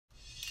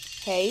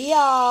Hey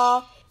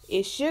y'all,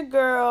 it's your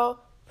girl,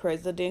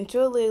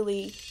 Presidential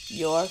Lily,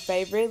 your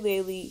favorite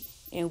Lily,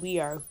 and we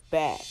are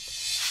back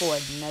for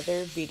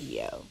another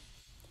video.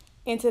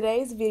 In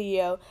today's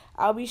video,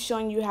 I'll be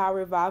showing you how I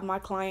revive my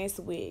client's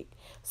wig.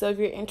 So if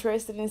you're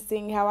interested in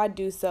seeing how I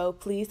do so,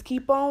 please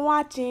keep on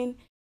watching.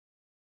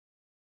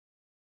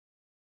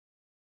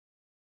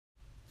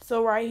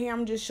 So right here,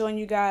 I'm just showing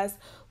you guys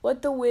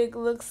what the wig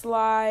looks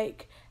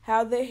like,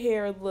 how the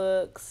hair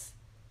looks.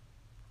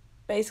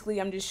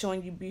 Basically, I'm just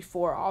showing you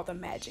before all the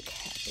magic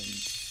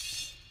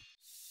happens.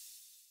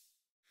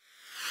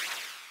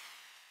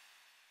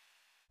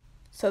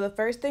 So the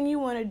first thing you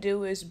want to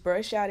do is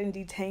brush out and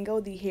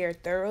detangle the hair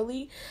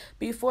thoroughly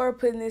before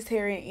putting this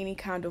hair in any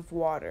kind of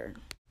water.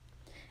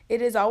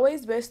 It is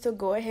always best to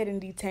go ahead and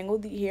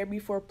detangle the hair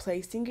before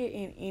placing it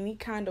in any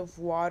kind of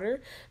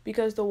water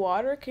because the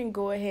water can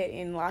go ahead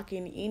and lock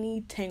in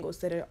any tangles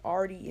that are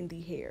already in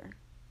the hair.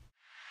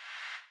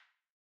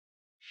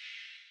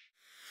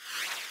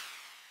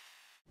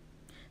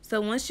 So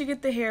once you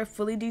get the hair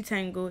fully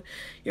detangled,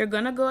 you're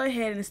going to go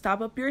ahead and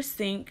stop up your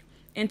sink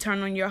and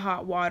turn on your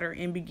hot water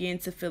and begin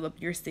to fill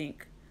up your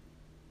sink.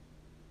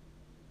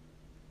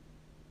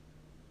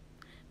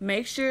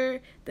 Make sure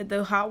that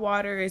the hot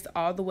water is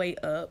all the way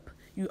up.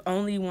 You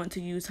only want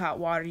to use hot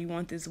water. You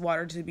want this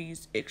water to be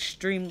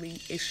extremely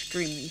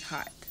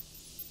hot.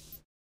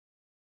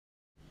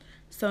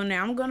 So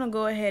now I'm going to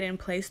go ahead and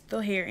place the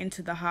hair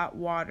into the hot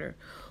water.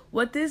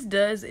 What this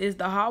does is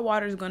the hot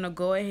water is going to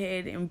go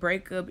ahead and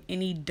break up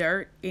any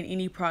dirt and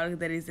any product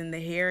that is in the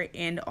hair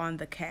and on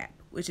the cap,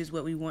 which is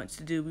what we want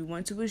to do. We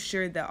want to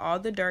ensure that all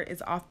the dirt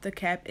is off the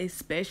cap,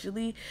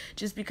 especially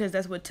just because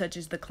that's what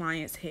touches the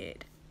client's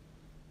head.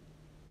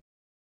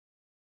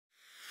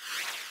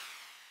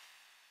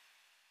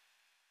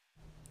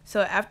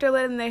 So after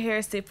letting the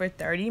hair sit for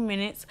 30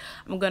 minutes,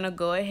 I'm going to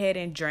go ahead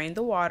and drain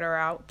the water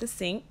out the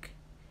sink.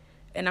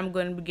 And I'm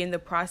going to begin the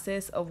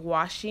process of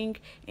washing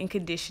and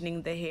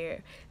conditioning the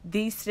hair.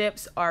 These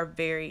steps are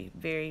very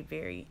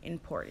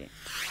important.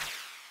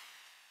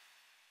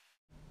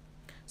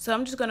 So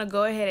I'm just going to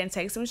go ahead and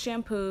take some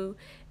shampoo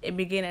and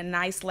begin a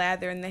nice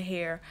lather in the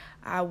hair.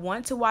 I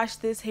want to wash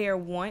this hair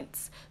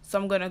once, so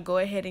I'm going to go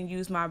ahead and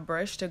use my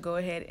brush to go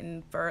ahead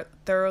and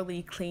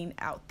thoroughly clean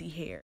out the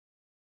hair.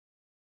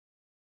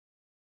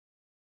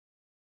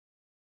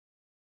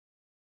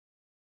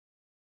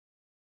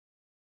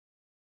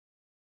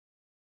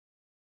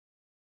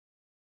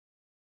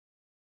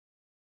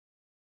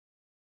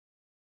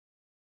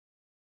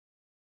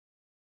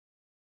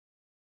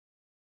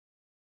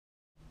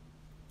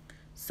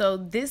 So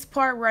this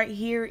part right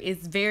here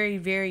is very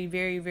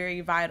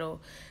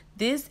vital.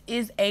 This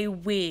is a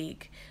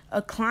wig.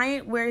 A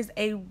client wears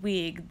a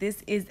wig.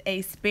 This is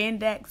a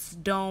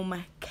spandex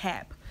dome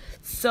cap.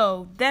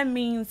 So that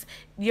means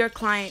your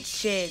client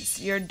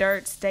sheds, your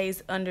dirt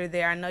stays under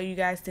there. I know you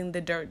guys seen the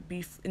dirt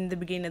in the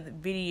beginning of the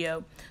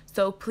video.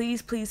 So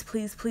please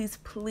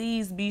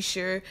be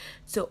sure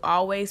to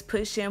always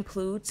put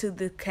shampoo to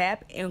the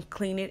cap and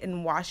clean it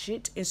and wash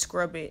it and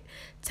scrub it.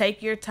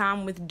 Take your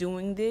time with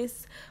doing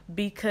this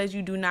because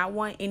you do not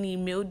want any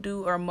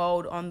mildew or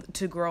mold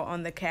to grow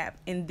on the cap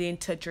and then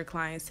touch your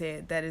client's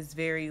head. That is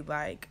very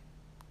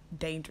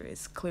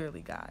dangerous,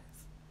 clearly, guys.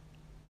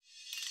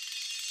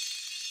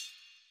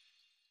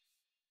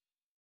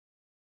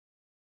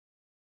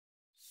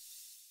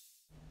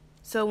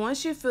 So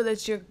once you feel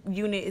that your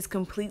unit is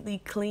completely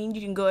clean,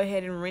 you can go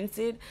ahead and rinse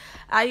it.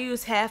 I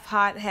use half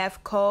hot,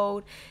 half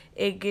cold.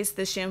 It gets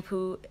the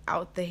shampoo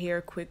out the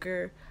hair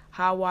quicker.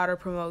 Hot water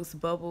promotes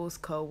bubbles,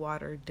 cold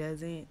water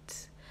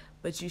doesn't.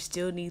 But you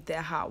still need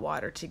that hot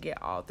water to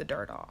get all the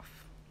dirt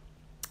off.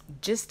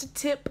 Just a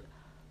tip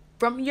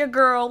from your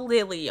girl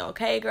Lily,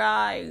 okay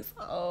guys?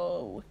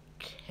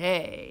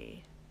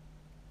 Okay.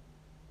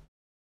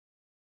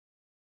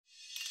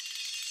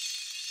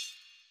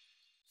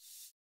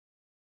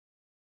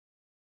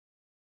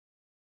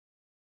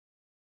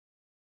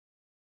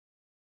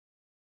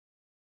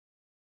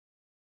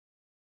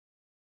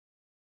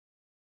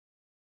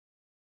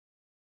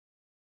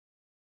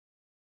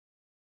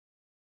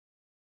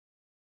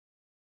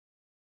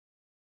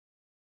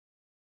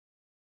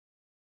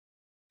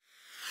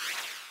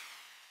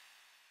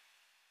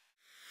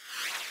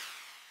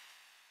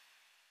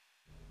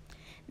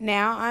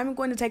 Now I'm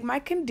going to take my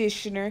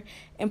conditioner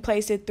and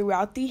place it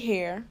throughout the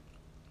hair,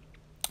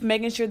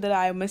 making sure that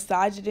I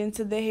massage it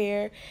into the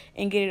hair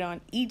and get it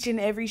on each and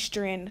every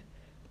strand.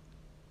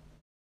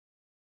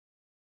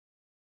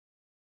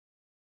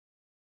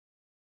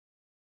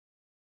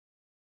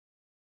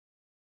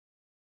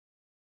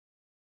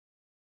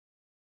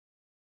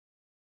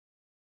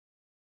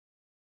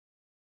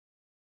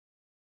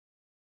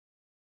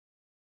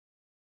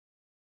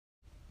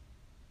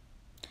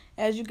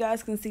 As you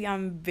guys can see,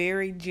 I'm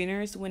very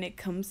generous when it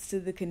comes to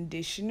the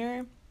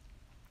conditioner.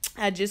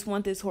 I just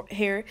want this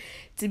hair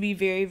to be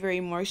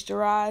very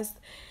moisturized.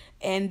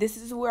 And this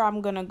is where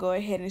I'm going to go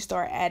ahead and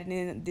start adding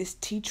in this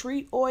tea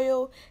tree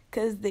oil,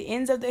 because the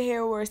ends of the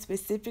hair were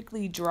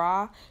specifically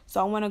dry.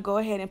 So I want to go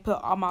ahead and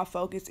put all my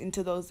focus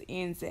into those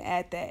ends and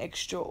add that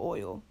extra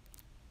oil.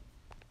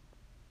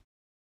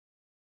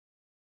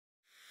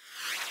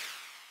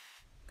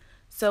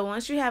 So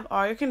once you have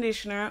all your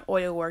conditioner and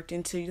oil worked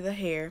into the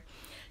hair,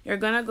 you're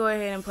going to go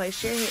ahead and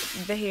place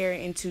the hair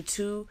into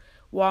 2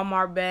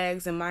 Walmart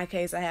bags. In my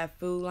case, I have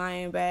Food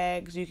Lion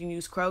bags. You can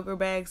use Kroger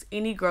bags.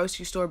 Any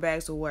grocery store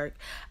bags will work.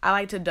 I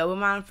like to double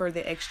mine for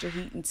the extra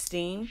heat and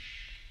steam.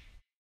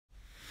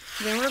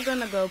 Then we're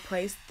going to go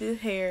place the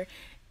hair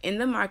in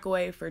the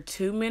microwave for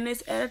 2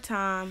 minutes at a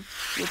time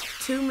with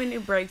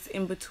 2-minute breaks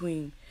in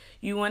between.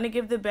 You want to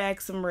give the bag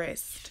some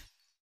rest.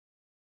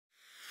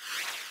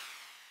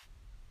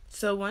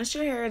 So once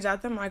your hair is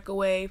out the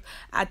microwave,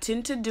 I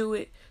tend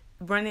to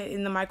run it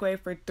in the microwave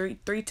for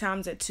three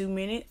times at 2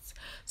 minutes.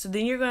 So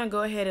then you're going to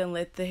go ahead and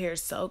let the hair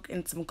soak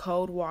in some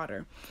cold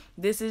water.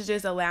 This is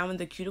just allowing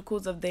the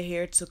cuticles of the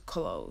hair to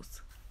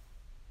close.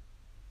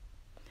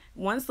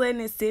 Once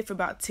letting it sit for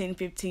about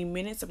 10-15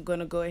 minutes, I'm going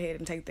to go ahead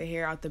and take the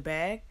hair out the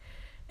bag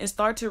and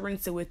start to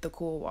rinse it with the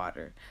cool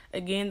water.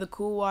 Again, the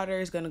cool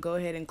water is going to go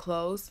ahead and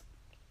close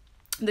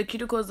the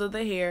cuticles of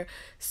the hair,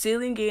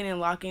 sealing in and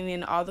locking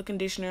in all the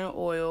conditioner and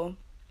oil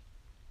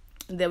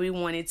that we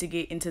wanted to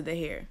get into the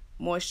hair,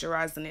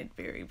 moisturizing it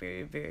very,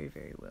 very, very,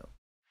 very well.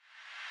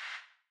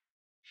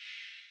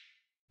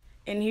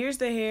 And here's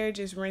the hair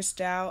just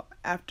rinsed out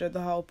after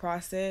the whole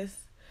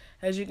process.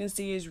 As you can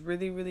see, it's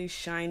really, really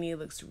shiny. It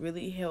looks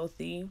really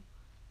healthy.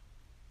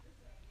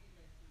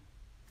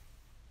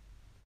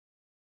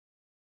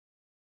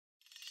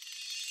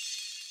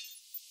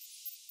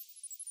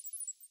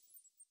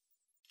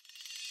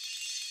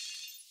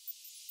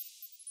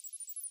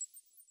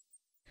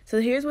 So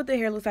here's what the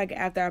hair looks like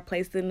after I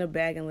placed it in the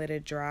bag and let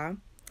it dry.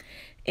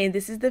 And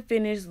this is the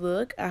finished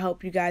look. I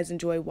hope you guys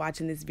enjoyed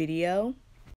watching this video.